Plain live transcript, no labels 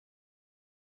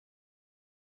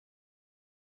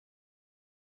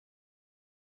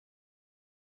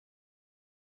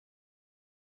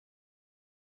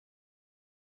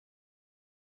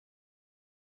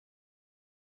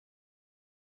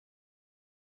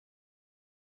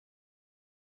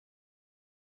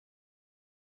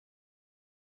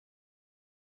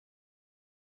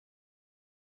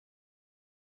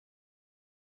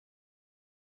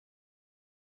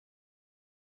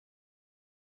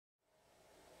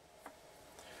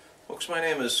Folks, my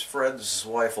name is Fred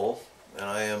Zweifel, and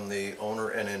I am the owner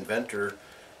and inventor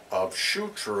of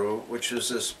shoe-tru, which is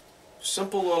this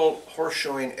simple little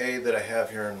horseshoeing aid that I have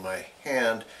here in my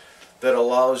hand that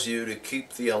allows you to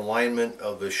keep the alignment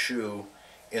of the shoe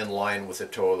in line with the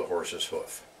toe of the horse's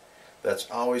hoof. That's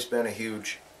always been a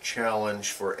huge challenge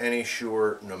for any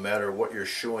shoer, no matter what your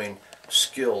shoeing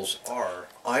skills are.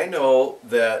 I know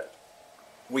that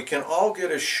we can all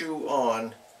get a shoe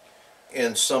on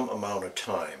in some amount of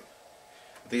time.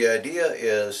 The idea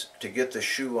is to get the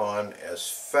shoe on as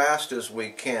fast as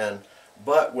we can,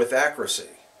 but with accuracy.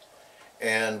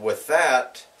 And with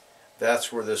that,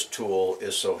 that's where this tool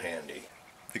is so handy.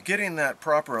 Getting that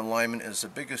proper alignment is the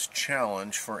biggest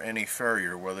challenge for any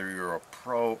farrier, whether you're a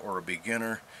pro or a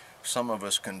beginner. Some of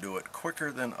us can do it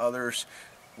quicker than others.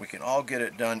 We can all get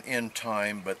it done in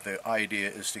time, but the idea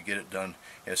is to get it done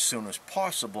as soon as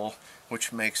possible,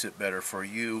 which makes it better for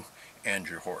you and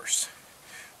your horse.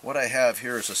 What I have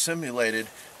here is a simulated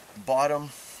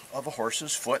bottom of a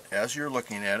horse's foot. As you're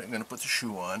looking at it, I'm going to put the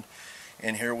shoe on,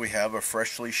 and here we have a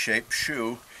freshly shaped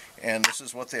shoe, and this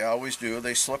is what they always do.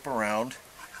 They slip around,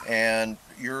 and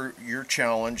your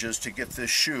challenge is to get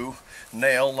this shoe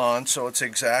nailed on so it's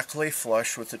exactly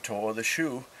flush with the toe of the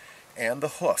shoe and the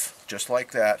hoof, just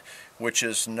like that, which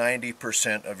is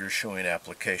 90% of your shoeing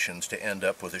applications, to end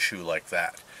up with a shoe like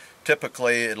that.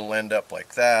 Typically it'll end up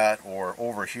like that, or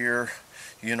over here.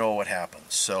 You know what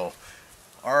happens. So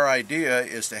our idea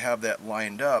is to have that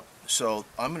lined up. So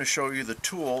I'm going to show you the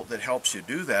tool that helps you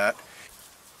do that.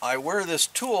 I wear this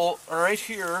tool right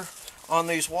here on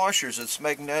these washers. It's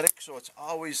magnetic, so it's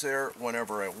always there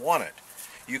whenever I want it.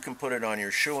 You can put it on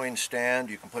your shoeing stand,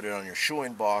 you can put it on your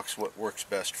shoeing box, what works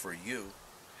best for you.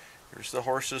 Here's the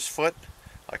horse's foot.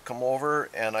 I come over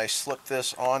and I slip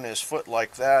this on his foot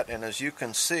like that, and as you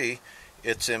can see,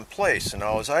 it's in place. And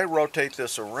now as I rotate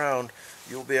this around,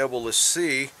 you'll be able to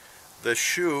see the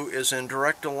shoe is in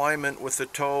direct alignment with the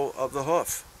toe of the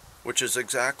hoof, which is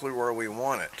exactly where we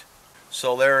want it.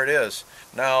 So there it is.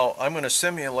 Now I'm going to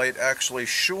simulate actually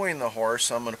shoeing the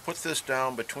horse. I'm going to put this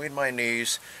down between my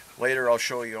knees. Later I'll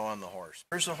show you on the horse.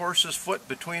 Here's the horse's foot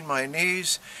between my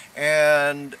knees,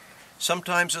 and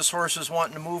sometimes this horse is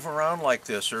wanting to move around like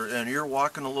this, and you're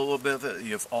walking a little bit.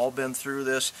 You've all been through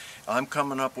this. I'm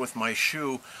coming up with my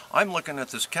shoe. I'm looking at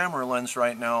this camera lens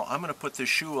right now. I'm going to put the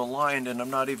shoe aligned, and I'm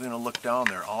not even going to look down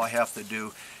there. All I have to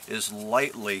do is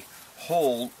lightly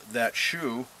hold that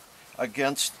shoe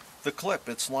against the clip.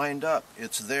 It's lined up.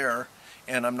 It's there,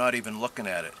 and I'm not even looking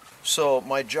at it. So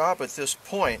my job at this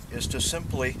point is to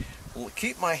simply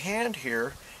keep my hand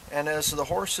here, and as the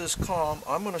horse is calm,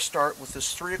 I'm going to start with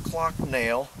this 3 o'clock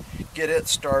nail, get it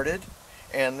started,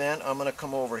 and then I'm going to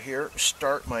come over here,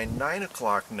 start my 9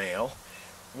 o'clock nail.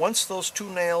 Once those two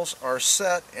nails are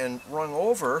set and rung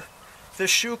over, this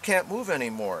shoe can't move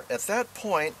anymore. At that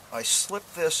point, I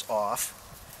slip this off.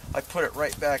 I put it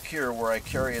right back here where I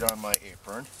carry it on my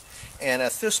apron. And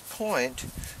at this point,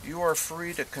 you are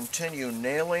free to continue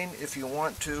nailing if you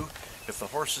want to. If the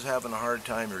horse is having a hard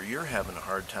time or you're having a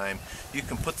hard time, you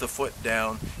can put the foot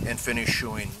down and finish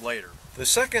shoeing later. The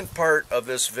second part of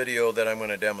this video that I'm going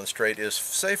to demonstrate is,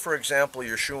 say for example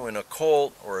you're shoeing a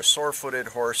colt or a sore-footed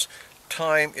horse.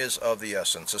 Time is of the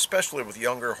essence, especially with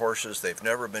younger horses. They've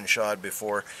never been shod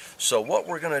before. So what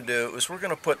we're going to do is we're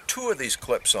going to put 2 of these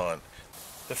clips on.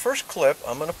 The first clip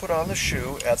I'm going to put on the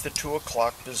shoe at the 2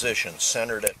 o'clock position,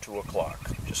 centered at 2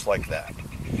 o'clock, just like that.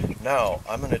 Now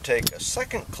I'm going to take a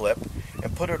second clip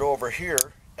and put it over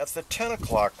here at the 10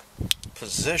 o'clock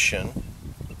position,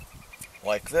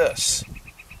 like this.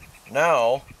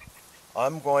 Now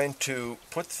I'm going to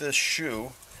put this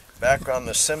shoe back on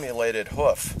the simulated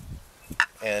hoof,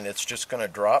 and it's just going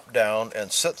to drop down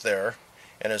and sit there.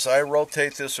 And as I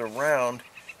rotate this around,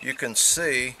 you can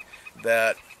see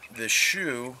that the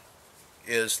shoe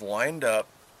is lined up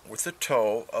with the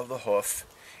toe of the hoof,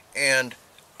 and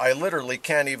I literally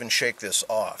can't even shake this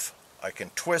off. I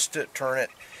can twist it, turn it,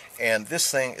 and this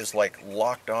thing is like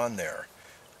locked on there.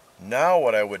 Now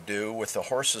what I would do with the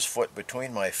horse's foot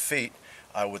between my feet,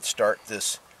 I would start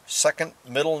this second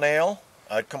middle nail.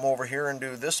 I'd come over here and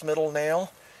do this middle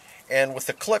nail, and with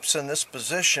the clips in this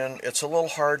position, it's a little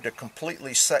hard to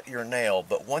completely set your nail,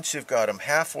 but once you've got them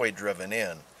halfway driven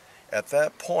in, at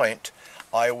that point,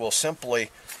 I will simply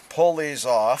pull these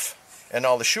off, and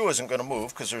now the shoe isn't going to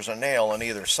move because there's a nail on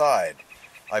either side.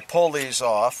 I pull these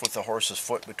off with the horse's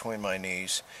foot between my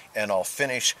knees, and I'll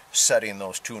finish setting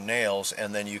those 2 nails,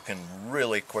 and then you can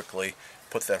really quickly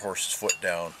put that horse's foot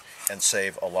down and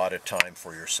save a lot of time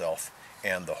for yourself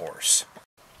and the horse.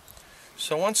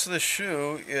 So once the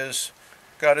shoe is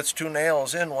got its 2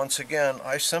 nails in, once again,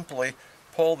 I simply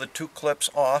pull the 2 clips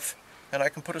off and I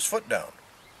can put his foot down.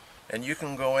 And you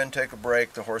can go in, take a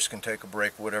break, the horse can take a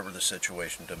break, whatever the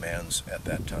situation demands at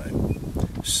that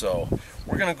time. So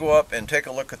we're going to go up and take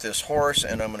a look at this horse,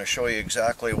 and I'm going to show you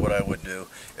exactly what I would do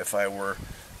if I were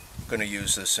going to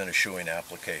use this in a shoeing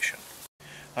application.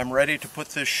 I'm ready to put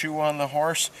this shoe on the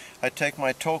horse. I take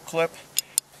my toe clip,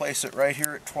 place it right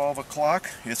here at 12 o'clock.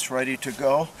 It's ready to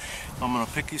go. I'm going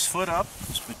to pick his foot up.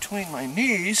 It's between my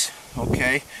knees.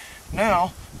 Okay.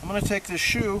 Now I'm going to take this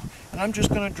shoe and I'm just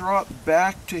going to draw it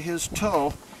back to his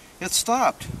toe. It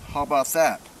stopped. How about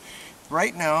that?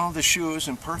 Right now the shoe is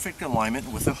in perfect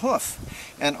alignment with the hoof,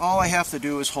 and all I have to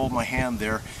do is hold my hand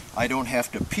there. I don't have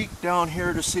to peek down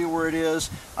here to see where it is.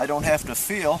 I don't have to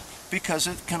feel, because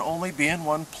it can only be in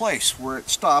one place where it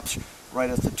stops, right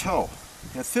at the toe.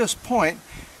 At this point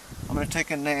I'm going to take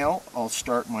a nail. I'll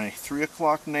start my 3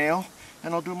 o'clock nail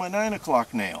and I'll do my 9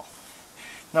 o'clock nail.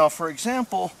 Now for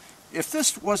example, if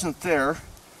this wasn't there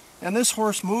and this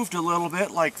horse moved a little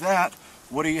bit like that,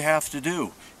 what do you have to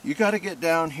do? You got to get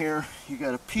down here, you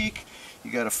got to peek,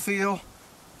 you got to feel,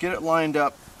 get it lined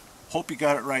up, hope you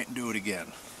got it right, and do it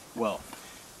again. Well,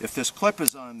 if this clip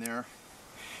is on there,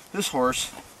 this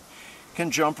horse can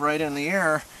jump right in the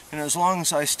air, and as long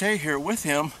as I stay here with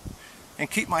him and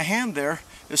keep my hand there,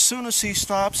 as soon as he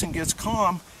stops and gets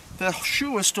calm, the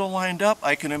shoe is still lined up.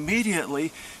 I can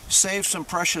immediately save some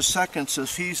precious seconds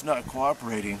if he's not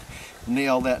cooperating.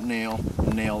 Nail that nail,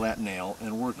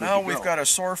 and we're good to go. Now we've got a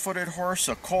sore-footed horse,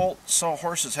 a colt, so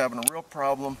horse is having a real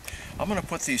problem. I'm going to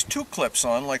put these two clips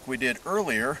on like we did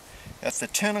earlier at the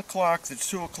 10 o'clock, the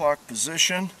 2 o'clock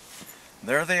position.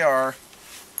 There they are.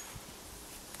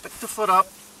 Pick the foot up.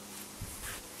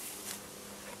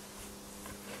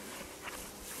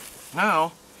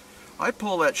 Now, I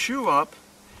pull that shoe up.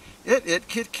 It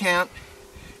can't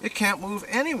move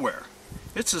anywhere.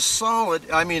 It's a solid,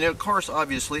 I mean, of course,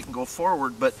 obviously it can go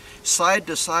forward, but side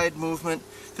to side movement,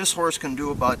 this horse can do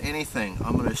about anything.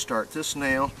 I'm going to start this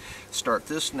nail,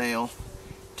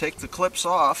 take the clips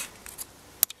off,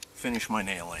 finish my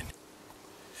nailing.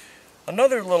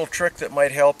 Another little trick that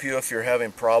might help you if you're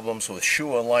having problems with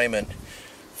shoe alignment,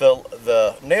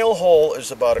 the nail hole is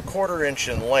about 1/4 inch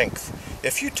in length.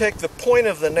 If you take the point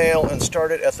of the nail and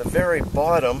start it at the very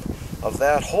bottom of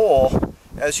that hole,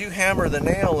 as you hammer the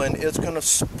nail in, it's going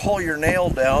to pull your nail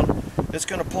down. It's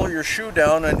going to pull your shoe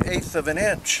down 1/8 of an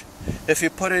inch. If you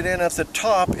put it in at the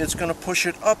top, it's going to push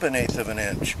it up 1/8 of an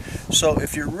inch. So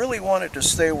if you really want it to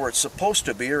stay where it's supposed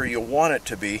to be, or you want it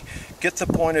to be, get the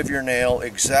point of your nail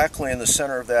exactly in the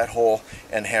center of that hole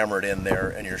and hammer it in there,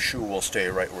 and your shoe will stay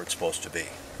right where it's supposed to be.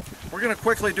 We're going to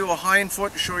quickly do a hind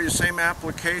foot to show you the same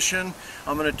application.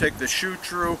 I'm going to take the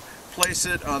shoe-tru, place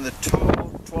it on the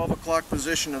toe, 12 o'clock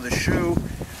position of the shoe.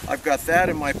 I've got that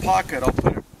in my pocket. I'll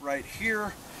put it right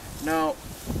here. Now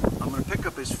I'm going to pick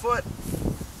up his foot.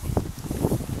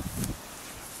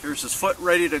 Here's his foot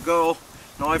ready to go.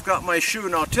 Now I've got my shoe.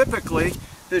 Now typically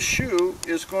this shoe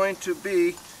is going to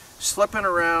be slipping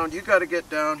around. You got to get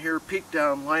down here, peek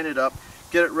down, line it up,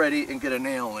 get it ready, and get a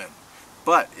nail in.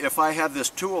 But if I have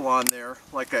this tool on there,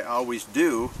 like I always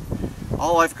do,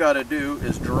 all I've got to do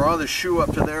is draw the shoe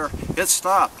up to there. It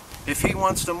stopped. If he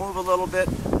wants to move a little bit,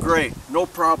 great, no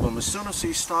problem. As soon as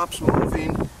he stops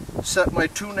moving, set my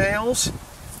 2 nails,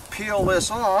 peel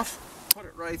this off, put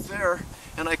it right there,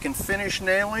 and I can finish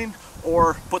nailing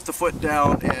or put the foot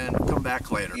down and come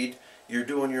back later. You're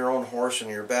doing your own horse in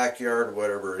your backyard,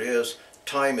 whatever it is.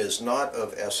 Time is not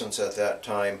of essence at that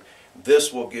time.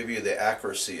 This will give you the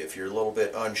accuracy if you're a little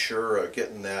bit unsure of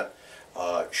getting that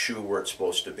shoe where it's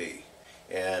supposed to be.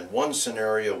 And one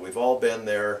scenario, we've all been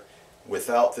there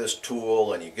without this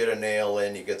tool, and you get a nail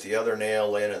in, you get the other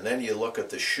nail in, and then you look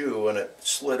at the shoe and it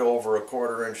slid over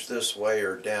 1/4 inch this way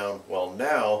or down. Well,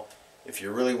 now, if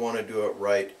you really want to do it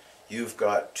right, you've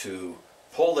got to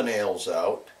pull the nails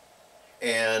out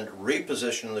and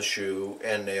reposition the shoe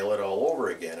and nail it all over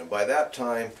again. And by that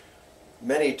time,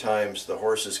 many times the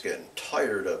horse is getting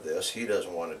tired of this. He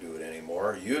doesn't want to do it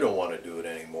anymore. You don't want to do it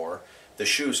anymore. The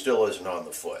shoe still isn't on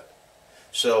the foot.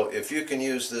 So if you can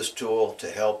use this tool to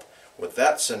help with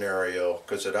that scenario,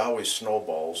 because it always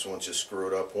snowballs, once you screw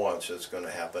it up once, it's going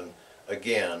to happen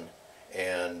again,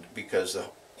 and because the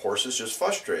horse is just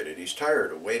frustrated, he's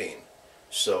tired of waiting.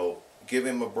 So give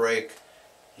him a break,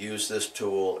 use this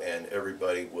tool, and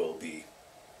everybody will be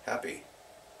happy.